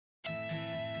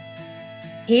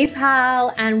Hey,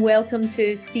 pal, and welcome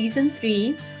to season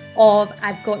 3 of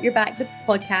I've Got Your Back, the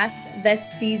podcast. This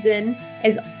season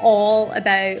is all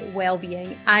about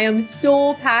well-being. I am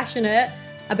so passionate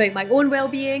about my own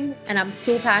well-being, and I'm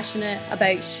so passionate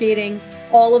about sharing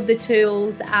all of the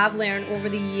tools that I've learned over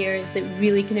the years that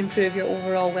really can improve your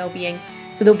overall well-being.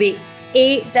 So there'll be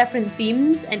 8 different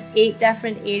themes and 8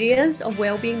 different areas of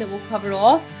well-being that we'll cover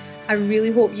off. I really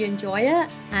hope you enjoy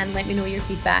it, and let me know your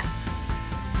feedback.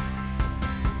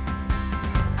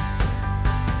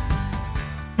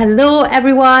 Hello,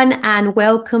 everyone, and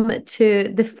welcome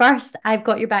to the first I've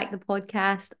Got Your Back, the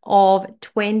podcast of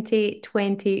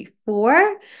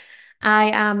 2024.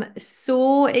 I am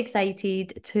so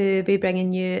excited to be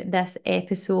bringing you this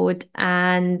episode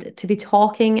and to be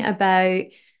talking about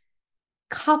a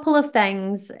couple of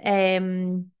things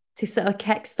to sort of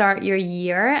kickstart your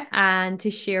year and to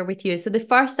share with you. So the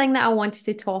first thing that I wanted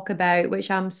to talk about,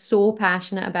 which I'm so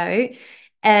passionate about,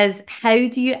 is how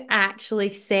do you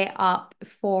actually set up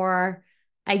for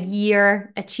a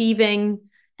year achieving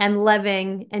and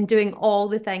living and doing all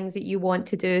the things that you want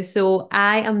to do. So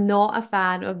I am not a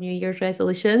fan of New Year's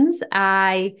resolutions.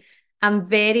 I am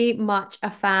very much a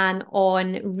fan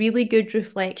on really good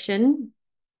reflection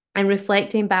and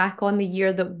reflecting back on the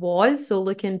year that was. So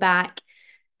looking back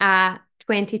at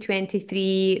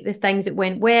 2023, the things that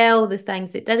went well, the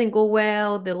things that didn't go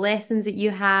well, the lessons that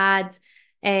you had,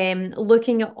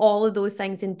 looking at all of those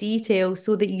things in detail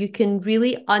so that you can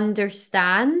really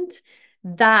understand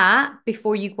that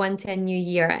before you go into a new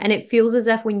year. And it feels as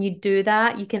if when you do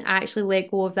that, you can actually let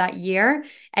go of that year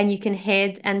and you can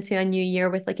head into a new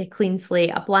year with like a clean slate,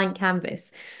 a blank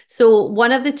canvas. So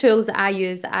one of the tools that I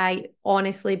use that I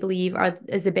honestly believe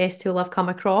is the best tool I've come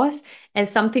across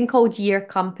is something called Year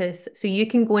Compass. So you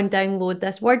can go and download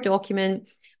this Word document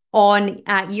on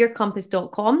at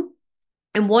yearcompass.com.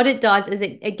 And what it does is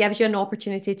it gives you an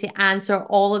opportunity to answer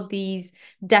all of these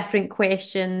different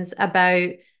questions about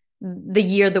the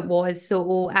year that was. So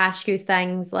we'll ask you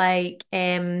things like,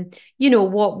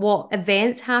 what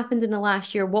events happened in the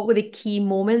last year? What were the key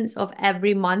moments of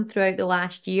every month throughout the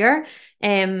last year?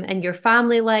 And your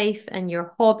family life and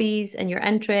your hobbies and your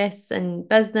interests and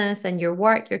business and your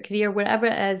work, your career, whatever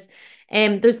it is.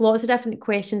 There's lots of different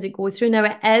questions that go through. Now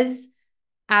it is,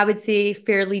 I would say,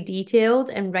 fairly detailed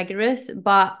and rigorous,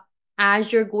 but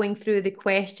as you're going through the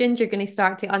questions, you're going to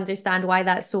start to understand why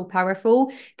that's so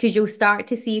powerful, because you'll start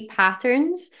to see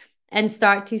patterns and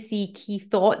start to see key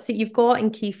thoughts that you've got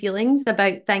and key feelings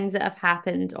about things that have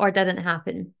happened or didn't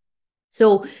happen.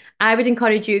 So I would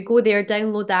encourage you, go there,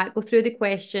 download that, go through the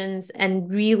questions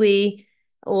and really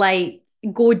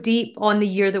go deep on the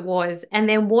year that was. And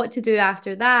then what to do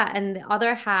after that. And the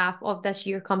other half of this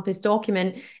Year Compass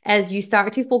document is you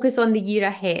start to focus on the year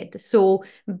ahead. So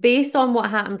based on what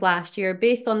happened last year,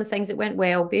 based on the things that went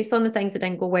well, based on the things that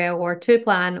didn't go well, or to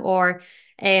plan, or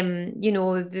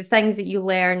the things that you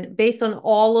learn, based on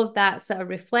all of that sort of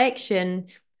reflection,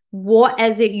 what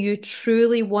is it you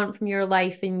truly want from your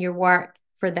life and your work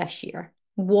for this year?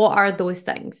 What are those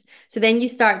things? So then you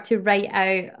start to write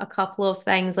out a couple of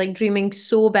things, like dreaming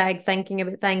so big, thinking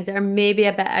about things that are maybe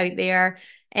a bit out there,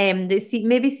 that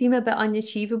maybe seem a bit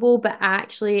unachievable, but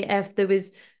actually, if there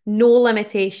was no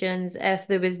limitations, if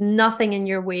there was nothing in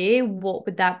your way, what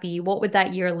would that be? What would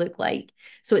that year look like?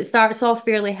 So it starts off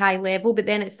fairly high level, but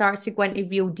then it starts to go into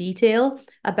real detail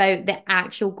about the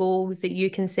actual goals that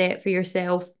you can set for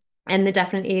yourself in the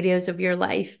different areas of your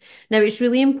life. Now, it's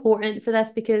really important for this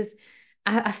because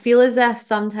I feel as if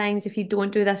sometimes if you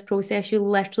don't do this process, you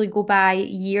literally go by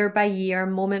year,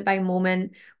 moment by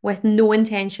moment with no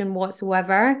intention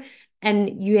whatsoever.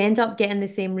 And you end up getting the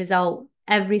same result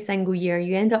every single year.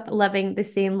 You end up living the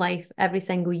same life every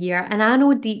single year. And I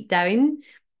know deep down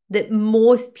that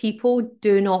most people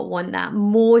do not want that.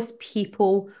 Most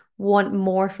people want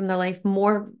more from their life,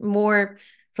 more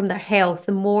from their health,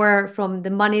 more from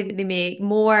the money that they make,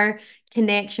 more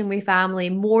connection with family,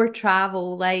 more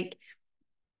travel. Like,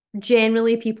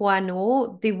 generally people I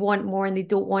know, they want more and they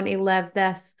don't want to live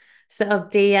this sort of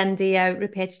day in, day out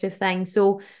repetitive thing.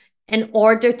 So in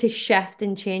order to shift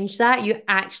and change that, you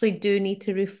actually do need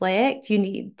to reflect. You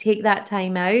need to take that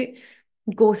time out,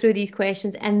 go through these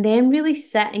questions, and then really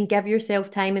sit and give yourself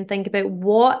time and think about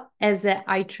what is it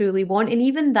I truly want. And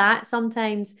even that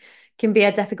sometimes can be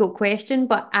a difficult question,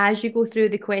 but as you go through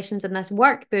the questions in this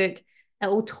workbook, it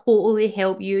will totally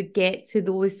help you get to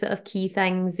those sort of key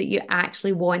things that you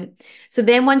actually want. So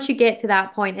then once you get to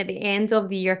that point at the end of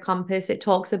the Year Compass, it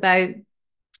talks about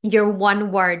your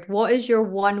one word. What is your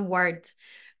one word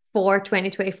for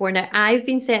 2024? Now, I've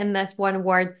been setting this one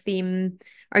word theme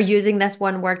are using this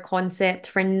one word concept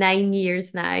for 9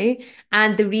 years now.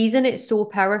 And the reason it's so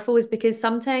powerful is because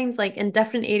sometimes, like in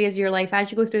different areas of your life,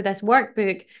 as you go through this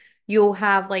workbook, you'll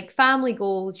have like family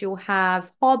goals, you'll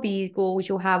have hobby goals,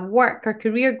 you'll have work or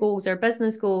career goals or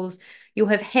business goals, you'll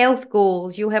have health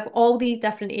goals, you'll have all these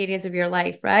different areas of your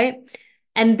life, right?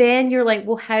 And then you're like,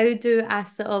 well, how do I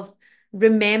sort of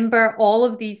remember all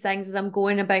of these things as I'm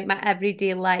going about my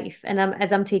everyday life and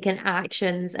as I'm taking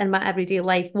actions in my everyday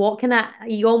life? What can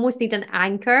you almost need an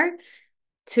anchor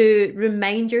to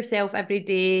remind yourself every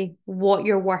day what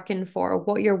you're working for,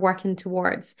 what you're working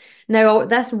towards. Now,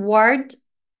 this word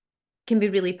can be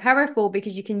really powerful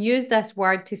because you can use this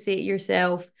word to say to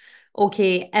yourself,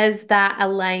 okay, is that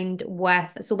aligned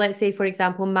with? So let's say, for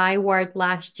example, my word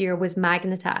last year was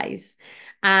magnetize.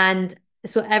 And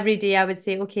so every day I would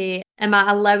say, okay, am I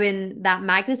allowing that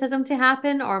magnetism to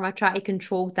happen or am I trying to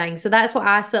control things? So that's what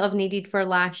I sort of needed for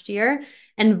last year.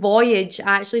 And voyage,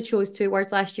 I actually chose two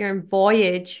words last year, and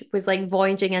voyage was like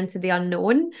voyaging into the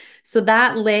unknown. So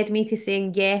that led me to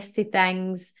saying yes to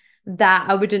things that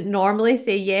I wouldn't normally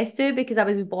say yes to because I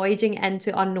was voyaging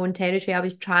into unknown territory. I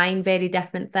was trying very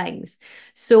different things.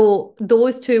 So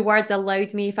those two words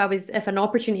allowed me, if an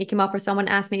opportunity came up or someone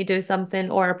asked me to do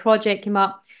something or a project came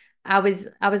up, I was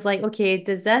like, okay,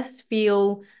 does this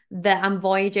feel that I'm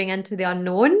voyaging into the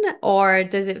unknown, or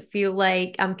does it feel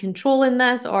like I'm controlling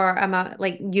this, or am I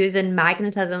like using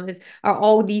magnetism? Are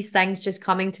all these things just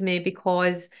coming to me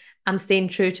because I'm staying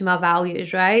true to my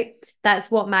values, right? That's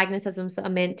what magnetism sort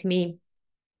of meant to me.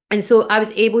 And so I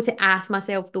was able to ask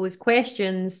myself those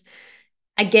questions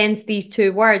against these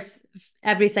two words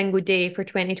every single day for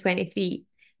 2023.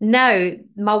 Now,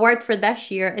 my word for this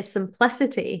year is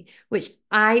simplicity, which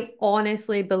I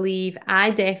honestly believe I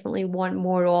definitely want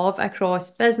more of across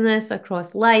business,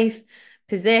 across life,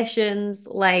 possessions,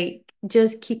 like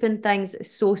just keeping things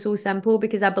so, so simple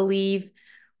because I believe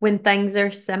when things are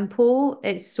simple,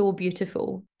 it's so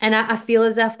beautiful. And I feel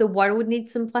as if the world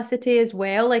needs simplicity as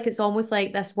well. Like it's almost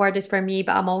like this word is for me,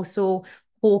 but I'm also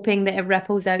hoping that it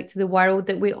ripples out to the world,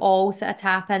 that we all sort of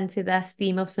tap into this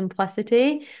theme of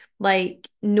simplicity, like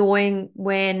knowing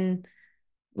when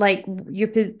like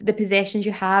the possessions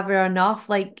you have are enough,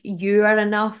 like you are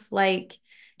enough, like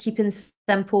keeping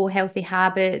simple healthy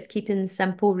habits, keeping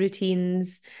simple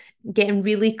routines, getting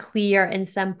really clear and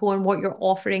simple on what you're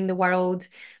offering the world.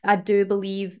 I do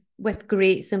believe with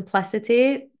great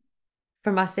simplicity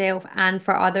for myself and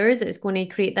for others, it's going to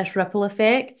create this ripple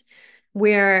effect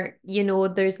where,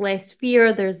 there's less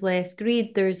fear, there's less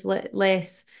greed, there's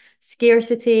less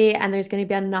scarcity, and there's going to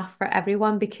be enough for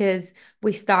everyone because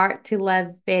we start to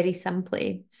live very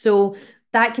simply. So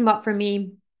that came up for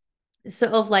me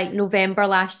sort of like November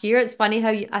last year. It's funny how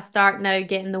I start now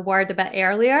getting the word a bit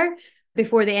earlier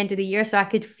before the end of the year. So I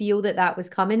could feel that that was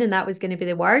coming and that was going to be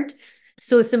the word.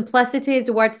 So simplicity is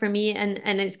a word for me, and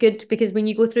it's good because when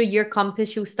you go through your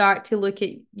compass, you'll start to look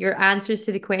at your answers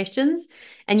to the questions,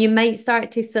 and you might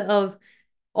start to sort of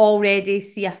already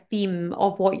see a theme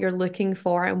of what you're looking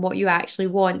for and what you actually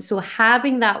want. So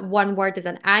having that one word as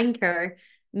an anchor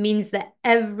means that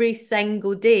every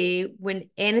single day when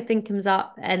anything comes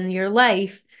up in your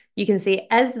life, you can say,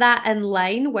 is that in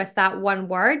line with that one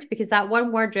word? Because that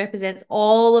one word represents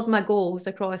all of my goals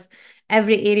across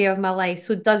every area of my life.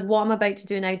 So does what I'm about to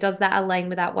do now, does that align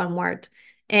with that one word?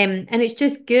 And it's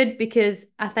just good because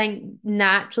I think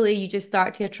naturally you just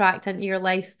start to attract into your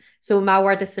life. So my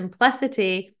word is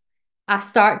simplicity. I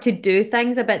start to do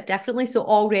things a bit differently. So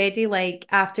already, like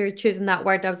after choosing that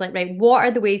word, I was like, right, what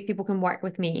are the ways people can work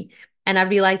with me? And I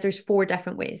realized there's 4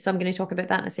 different ways. So I'm going to talk about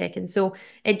that in a second. So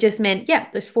it just meant, yeah,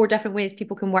 there's 4 different ways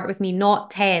people can work with me,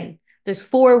 not 10. There's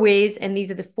 4 ways, and these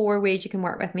are the 4 ways you can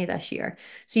work with me this year.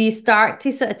 So you start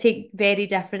to sort of take very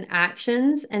different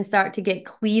actions and start to get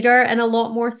clearer in a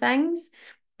lot more things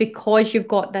because you've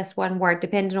got this one word,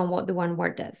 depending on what the one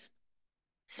word is.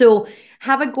 So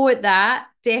have a go at that.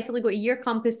 Definitely go to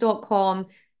yourcompass.com,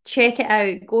 check it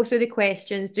out, go through the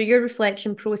questions, do your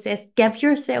reflection process, give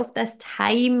yourself this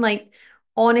time. Like,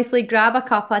 honestly, grab a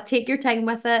cuppa, take your time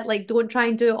with it. Like, don't try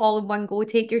and do it all in one go.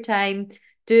 Take your time,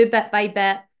 do bit by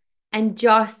bit, and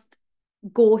just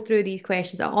go through these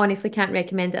questions. I honestly can't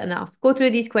recommend it enough. Go through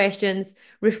these questions,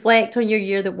 reflect on your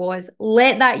year that was,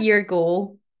 let that year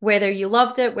go, whether you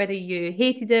loved it, whether you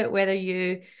hated it, whether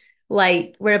you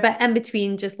like we're a bit in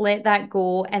between, just let that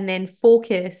go and then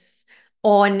focus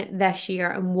on this year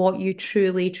and what you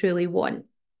truly, truly want.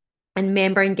 And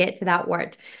remember and get to that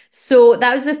word. So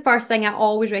that was the first thing I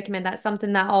always recommend. That's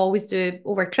something that I always do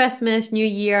over Christmas, New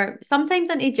Year, sometimes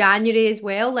into January as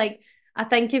well. Like I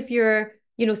think if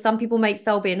some people might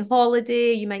still be in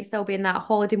holiday, you might still be in that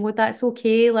holiday mode. That's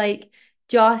okay. Like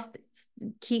just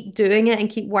keep doing it and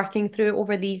keep working through it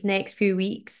over these next few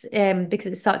weeks, because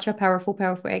it's such a powerful,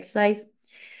 powerful exercise.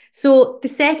 So the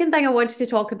second thing I wanted to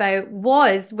talk about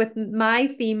was with my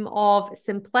theme of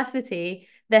simplicity.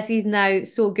 This is now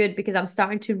so good because I'm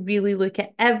starting to really look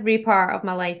at every part of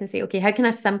my life and say, okay, how can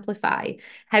I simplify?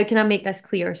 How can I make this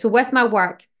clear? So with my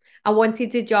work, I wanted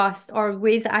to just, or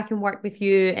ways that I can work with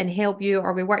you and help you,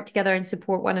 or we work together and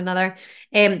support one another.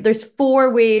 There's 4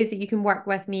 ways that you can work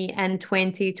with me in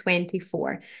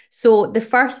 2024. So the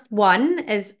first one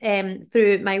is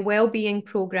through my well-being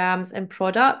programs and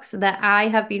products that I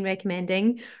have been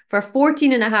recommending for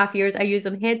 14 and a half years. I use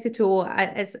them head to toe.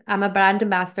 I'm a brand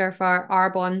ambassador for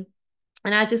Arbonne,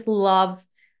 and I just love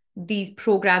these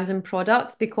programs and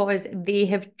products because they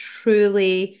have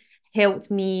truly helped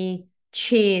me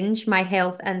change my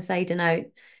health inside and out.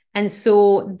 And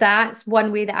so that's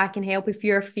one way that I can help if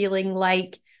you're feeling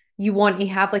like you want to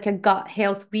have like a gut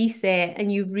health reset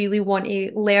and you really want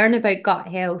to learn about gut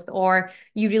health, or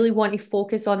you really want to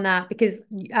focus on that, because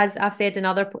as I've said in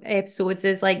other episodes,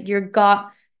 is like your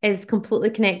gut is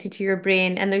completely connected to your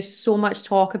brain, and there's so much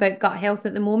talk about gut health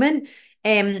at the moment.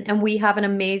 And we have an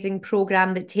amazing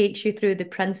program that takes you through the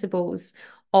principles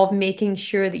of making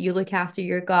sure that you look after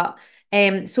your gut.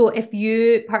 So if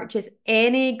you purchase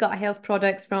any gut health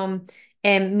products from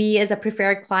me as a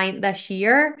preferred client this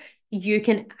year, you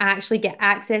can actually get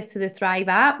access to the Thrive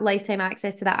app, lifetime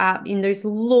access to that app. And there's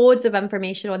loads of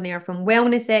information on there from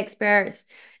wellness experts,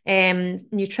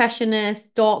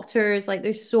 nutritionists, doctors. Like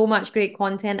there's so much great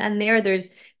content in there. There's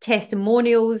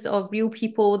testimonials of real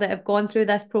people that have gone through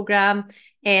this program.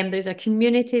 There's a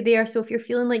community there. So if you're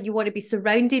feeling like you want to be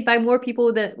surrounded by more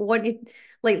people that want to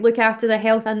like look after their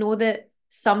health, I know that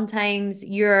sometimes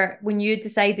when you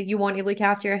decide that you want to look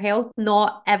after your health,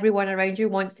 not everyone around you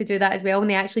wants to do that as well, and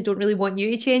they actually don't really want you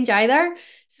to change either.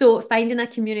 So finding a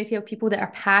community of people that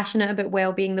are passionate about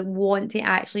well-being, that want to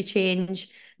actually change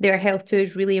their health too,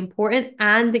 is really important,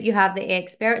 and that you have the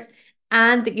experts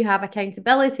and that you have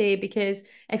accountability, because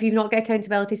if you've not got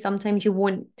accountability, sometimes you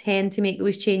won't tend to make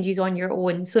those changes on your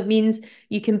own. So it means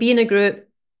you can be in a group,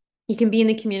 you can be in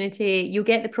the community, you'll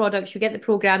get the products, you get the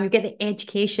program, you get the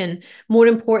education. More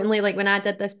importantly, like when I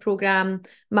did this program,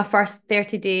 my first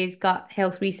 30 days gut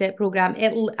health reset program,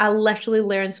 I literally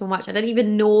learned so much. I didn't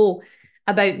even know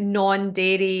about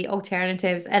non-dairy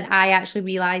alternatives, and I actually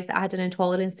realized that I had an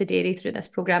intolerance to dairy through this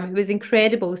program. It was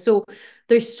incredible. So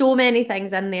there's so many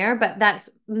things in there, but that's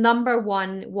number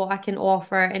one, what I can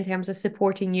offer in terms of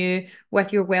supporting you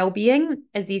with your well-being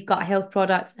is these gut health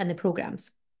products and the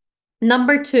programs.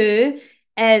 Number two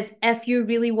is if you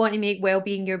really want to make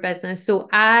well-being your business. So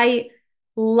I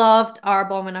loved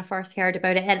Arbonne when I first heard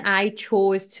about it, and I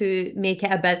chose to make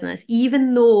it a business,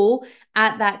 even though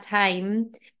at that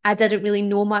time I didn't really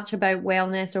know much about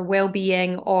wellness or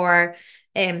well-being or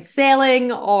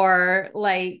selling or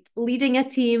like leading a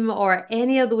team or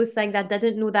any of those things. I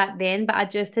didn't know that then, but I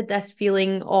just had this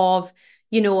feeling of,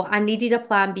 I needed a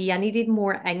plan B. I needed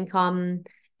more income,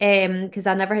 because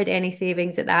I never had any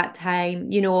savings at that time.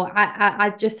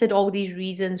 I just had all these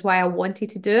reasons why I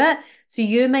wanted to do it. So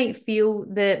you might feel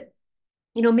that,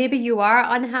 maybe you are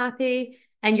unhappy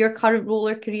in your current role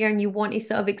or career and you want to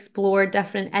sort of explore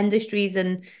different industries.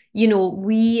 And,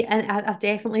 and I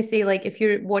definitely say, like, if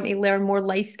you want to learn more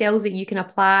life skills that you can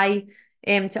apply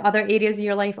to other areas of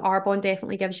your life, Arbonne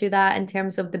definitely gives you that in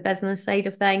terms of the business side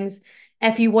of things.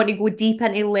 If you want to go deep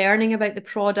into learning about the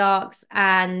products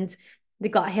and the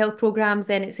gut health programs,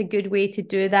 then it's a good way to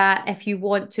do that. If you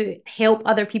want to help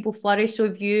other people flourish, so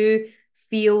if you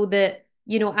feel that,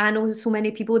 I know so many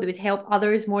people that would help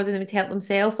others more than they would help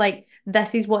themselves, like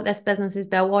this is what this business is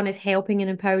built on, is helping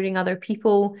and empowering other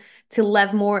people to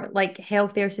live more like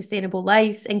healthier, sustainable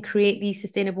lives and create these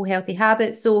sustainable, healthy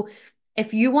habits. So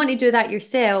if you want to do that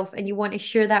yourself and you want to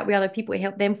share that with other people to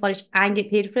help them flourish and get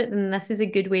paid for it, then this is a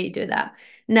good way to do that.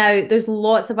 Now, there's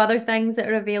lots of other things that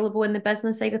are available in the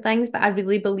business side of things, but I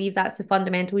really believe that's the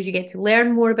fundamentals. You get to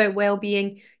learn more about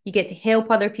well-being. You get to help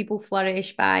other people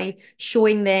flourish by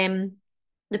showing them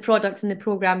the products and the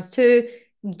programs too.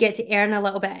 You get to earn a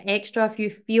little bit extra if you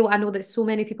feel. I know that so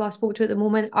many people I've spoke to at the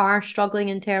moment are struggling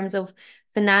in terms of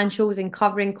financials and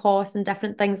covering costs and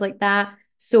different things like that.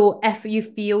 So if you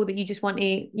feel that you just want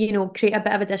to, create a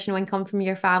bit of additional income from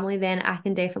your family, then I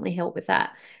can definitely help with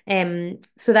that.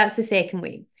 So that's the second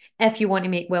way, if you want to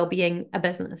make well-being a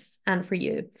business and for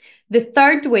you. The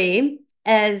third way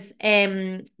is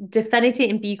Definity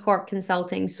and B Corp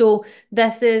consulting. So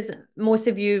this is, most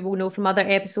of you will know from other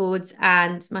episodes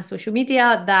and my social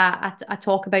media that I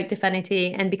talk about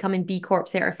Definity and becoming B Corp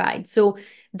certified. So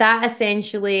That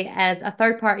essentially is a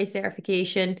third-party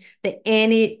certification that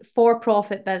any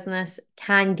for-profit business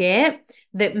can get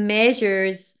that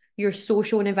measures your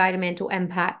social and environmental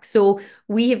impact. So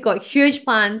we have got huge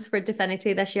plans for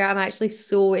Dfinity this year. I'm actually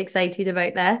so excited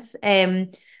about this.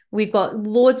 We've got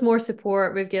loads more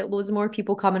support. We've got loads more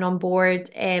people coming on board.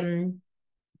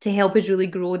 To help us really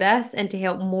grow this and to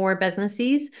help more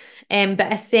businesses.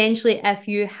 But essentially, if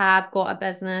you have got a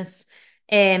business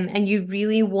and you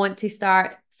really want to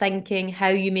start thinking how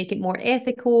you make it more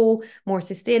ethical, more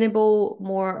sustainable,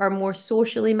 more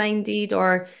socially minded,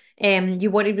 or you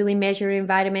want to really measure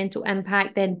environmental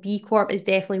impact, then B Corp is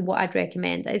definitely what I'd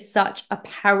recommend. It's such a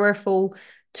powerful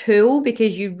tool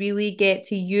because you really get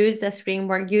to use this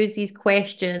framework, use these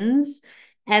questions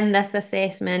in this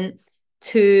assessment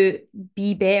to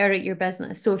be better at your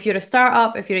business. So if you're a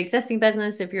startup, if you're an existing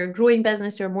business, if you're a growing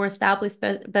business, you're a more established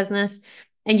business,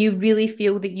 and you really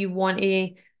feel that you want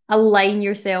to align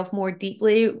yourself more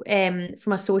deeply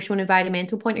from a social and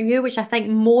environmental point of view, which I think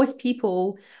most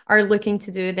people are looking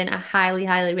to do, then I highly,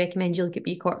 highly recommend you look at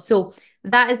B Corp. So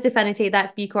that is Dfinity,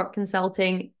 that's B Corp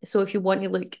Consulting. So if you want to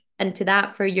look into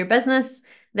that for your business,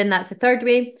 then that's the third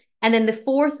way. And then the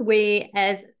fourth way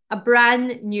is a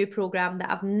brand new program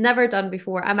that I've never done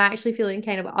before. I'm actually feeling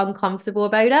kind of uncomfortable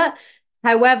about it.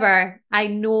 However, I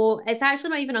know it's actually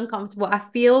not even uncomfortable. I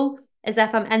feel as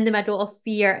if I'm in the middle of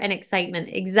fear and excitement,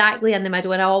 exactly in the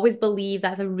middle. And I always believe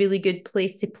that's a really good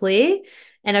place to play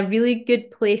and a really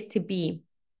good place to be.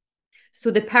 So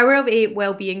the Power of Eight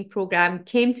Wellbeing program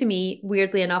came to me,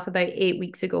 weirdly enough, about 8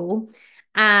 weeks ago.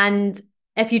 And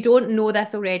if you don't know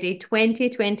this already,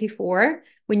 2024,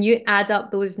 when you add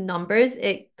up those numbers,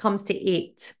 it comes to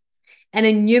 8. And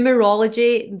in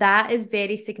numerology, that is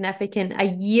very significant. A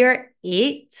year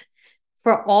 8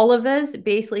 for all of us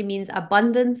basically means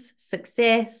abundance,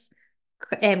 success,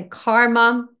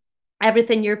 karma,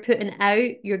 everything you're putting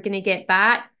out, you're going to get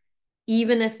back.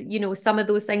 Even if, some of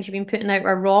those things you've been putting out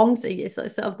are wrong. So it's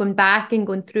sort of going back and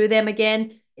going through them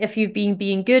again. If you've been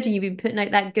being good and you've been putting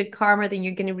out that good karma, then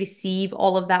you're going to receive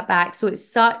all of that back. So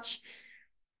it's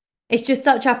just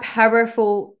such a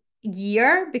powerful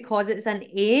year because it's an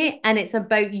 8 and it's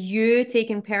about you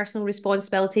taking personal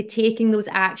responsibility, taking those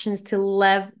actions to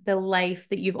live the life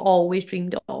that you've always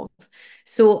dreamed of.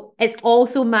 So it's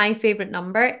also my favorite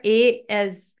number. 8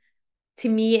 is, to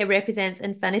me, it represents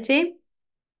infinity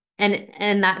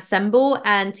and that symbol.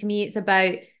 And to me, it's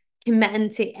about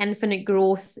committing to infinite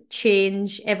growth,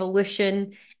 change,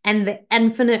 evolution, and the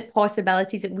infinite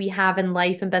possibilities that we have in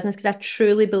life and business. Because I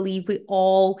truly believe we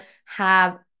all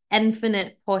have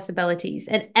infinite possibilities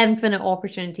and infinite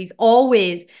opportunities.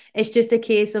 Always. It's just a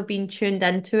case of being tuned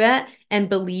into it and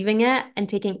believing it and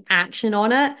taking action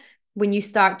on it when you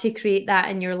start to create that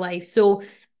in your life. So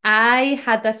I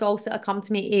had this all sort of come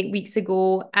to me 8 weeks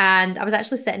ago, and I was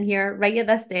actually sitting here right at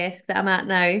this desk that I'm at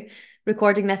now,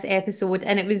 recording this episode.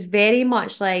 And it was very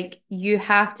much like you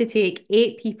have to take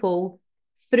 8 people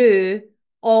through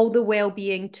all the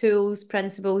well-being tools,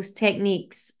 principles,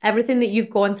 techniques, everything that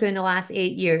you've gone through in the last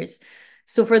 8 years.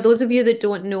 So for those of you that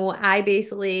don't know, I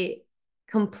basically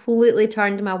completely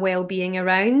turned my well-being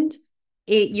around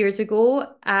 8 years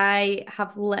ago. I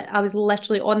was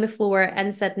literally on the floor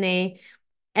in Sydney.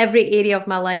 Every area of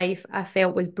my life I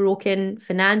felt was broken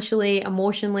financially,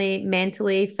 emotionally,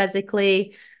 mentally,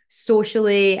 physically,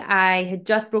 socially. I had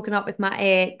just broken up with my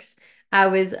ex. I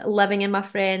was living in my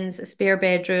friend's spare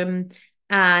bedroom.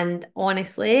 And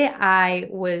honestly, I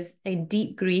was in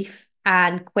deep grief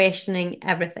and questioning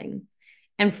everything.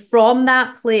 And from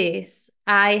that place,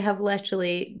 I have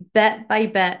literally bit by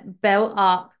bit built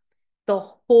up the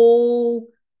whole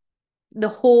the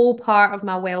whole part of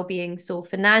my well-being. So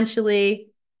financially,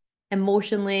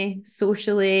 emotionally,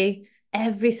 socially,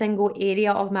 every single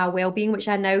area of my well-being, which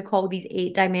I now call these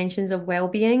 8 dimensions of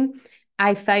well-being.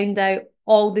 I found out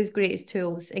all these greatest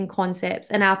tools and concepts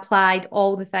and I applied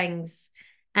all the things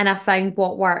and I found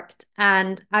what worked.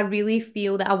 And I really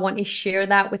feel that I want to share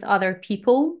that with other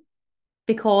people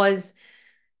because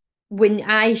when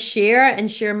I share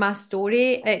my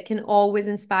story, it can always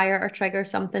inspire or trigger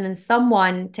something in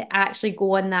someone to actually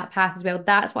go on that path as well.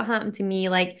 That's what happened to me.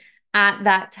 Like at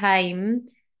that time,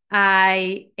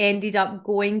 I ended up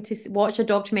going to watch a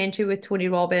documentary with Tony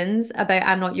Robbins about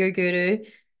I'm Not Your Guru.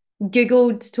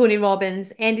 Googled Tony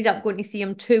Robbins, ended up going to see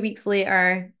him 2 weeks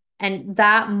later. And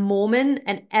that moment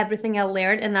and everything I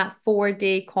learned in that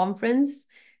 4-day conference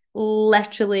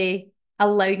literally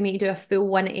allowed me to do a full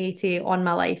 180 on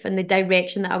my life and the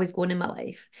direction that I was going in my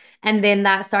life. And then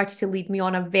that started to lead me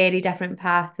on a very different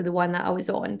path to the one that I was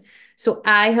on. So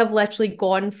I have literally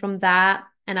gone from that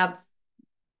and I've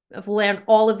I've learned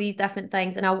all of these different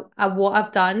things. And what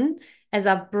I've done is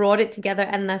I've brought it together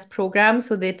in this program.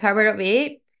 So the Power of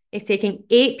Eight is taking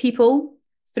 8 people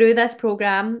through this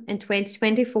program in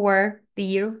 2024, the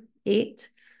year of 8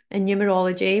 in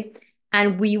numerology.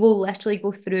 And we will literally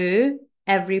go through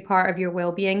every part of your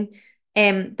well-being.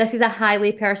 This is a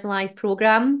highly personalized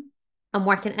program. I'm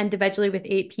working individually with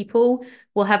 8 people.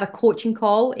 We'll have a coaching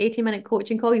call, 80-minute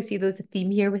coaching call. You see there's a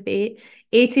theme here with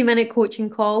 80-minute coaching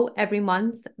call every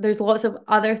month. There's lots of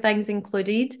other things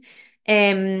included.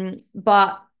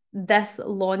 But this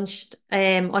launched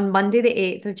on Monday, the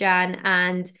 8th of Jan,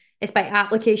 and it's by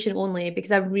application only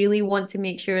because I really want to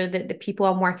make sure that the people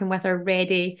I'm working with are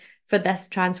ready for this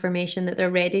transformation, that they're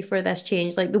ready for this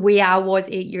change. Like the way I was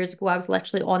 8 years ago, I was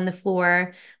literally on the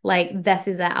floor, like, this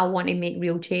is it. I want to make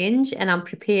real change and I'm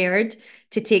prepared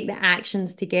to take the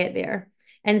actions to get there.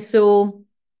 And so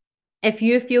if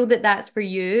you feel that that's for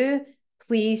you,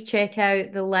 please check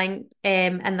out the link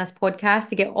in this podcast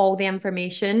to get all the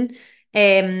information.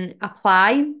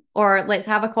 Apply, or let's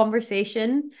have a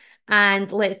conversation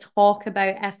and let's talk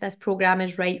about if this program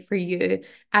is right for you.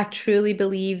 I truly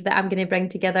believe that I'm going to bring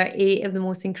together 8 of the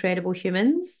most incredible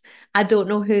humans. I don't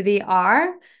know who they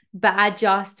are, but I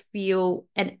just feel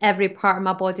in every part of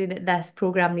my body that this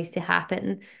program needs to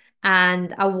happen.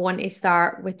 And I want to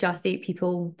start with just 8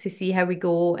 people to see how we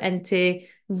go and to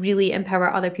really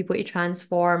empower other people to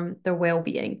transform their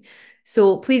well-being.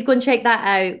 So please go and check that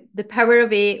out. The Power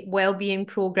of Eight Wellbeing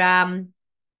Program.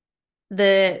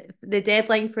 The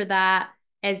deadline for that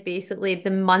is basically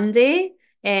the Monday,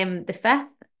 the 5th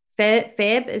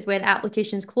Feb is when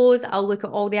applications close. I'll look at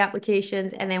all the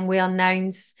applications and then we'll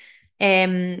announce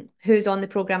who's on the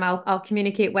program. I'll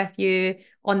communicate with you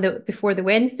before the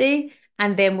Wednesday,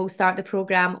 and then we'll start the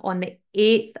program on the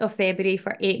 8th of February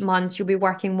for 8 months. You'll be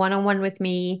working one-on-one with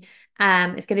me.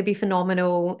 It's going to be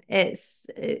phenomenal. It's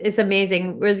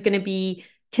amazing. There's going to be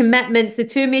commitments. The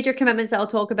 2 major commitments that I'll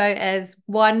talk about is,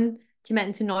 one,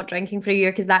 committing to not drinking for a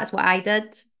year, because that's what I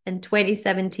did in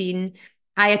 2017.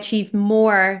 I achieved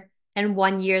more in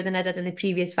 1 year than I did in the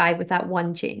previous 5 with that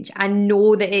one change. I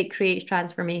know that it creates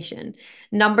transformation.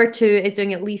 Number 2 is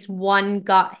doing at least one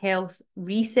gut health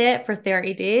reset for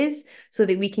 30 days so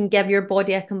that we can give your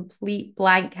body a complete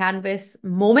blank canvas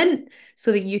moment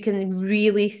so that you can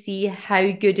really see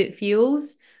how good it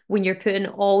feels when you're putting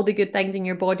all the good things in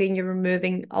your body and you're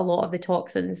removing a lot of the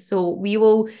toxins. So we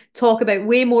will talk about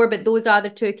way more, but those are the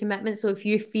 2 commitments. So if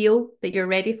you feel that you're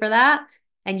ready for that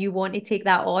and you want to take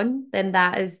that on, then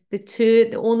that is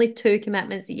the only 2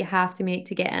 commitments that you have to make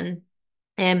to get in.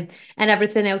 And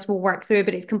everything else we'll work through,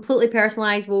 but it's completely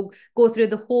personalized. We'll go through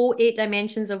the whole 8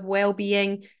 dimensions of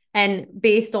well-being, and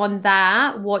based on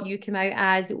that, what you come out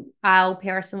as, I'll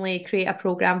personally create a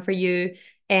program for you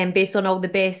based on all the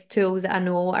best tools that I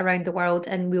know around the world,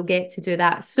 and we'll get to do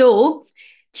that. So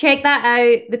check that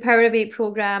out, the Power of 8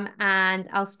 program, and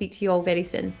I'll speak to you all very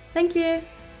soon. Thank you.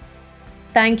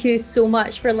 Thank you so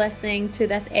much for listening to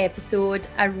this episode.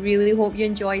 I really hope you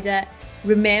enjoyed it.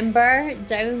 Remember,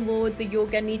 download the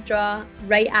Yoga Nidra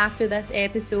right after this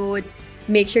episode.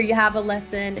 Make sure you have a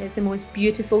listen. It's the most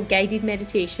beautiful guided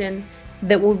meditation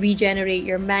that will regenerate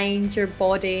your mind, your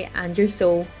body, and your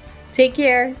soul. Take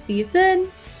care. See you soon.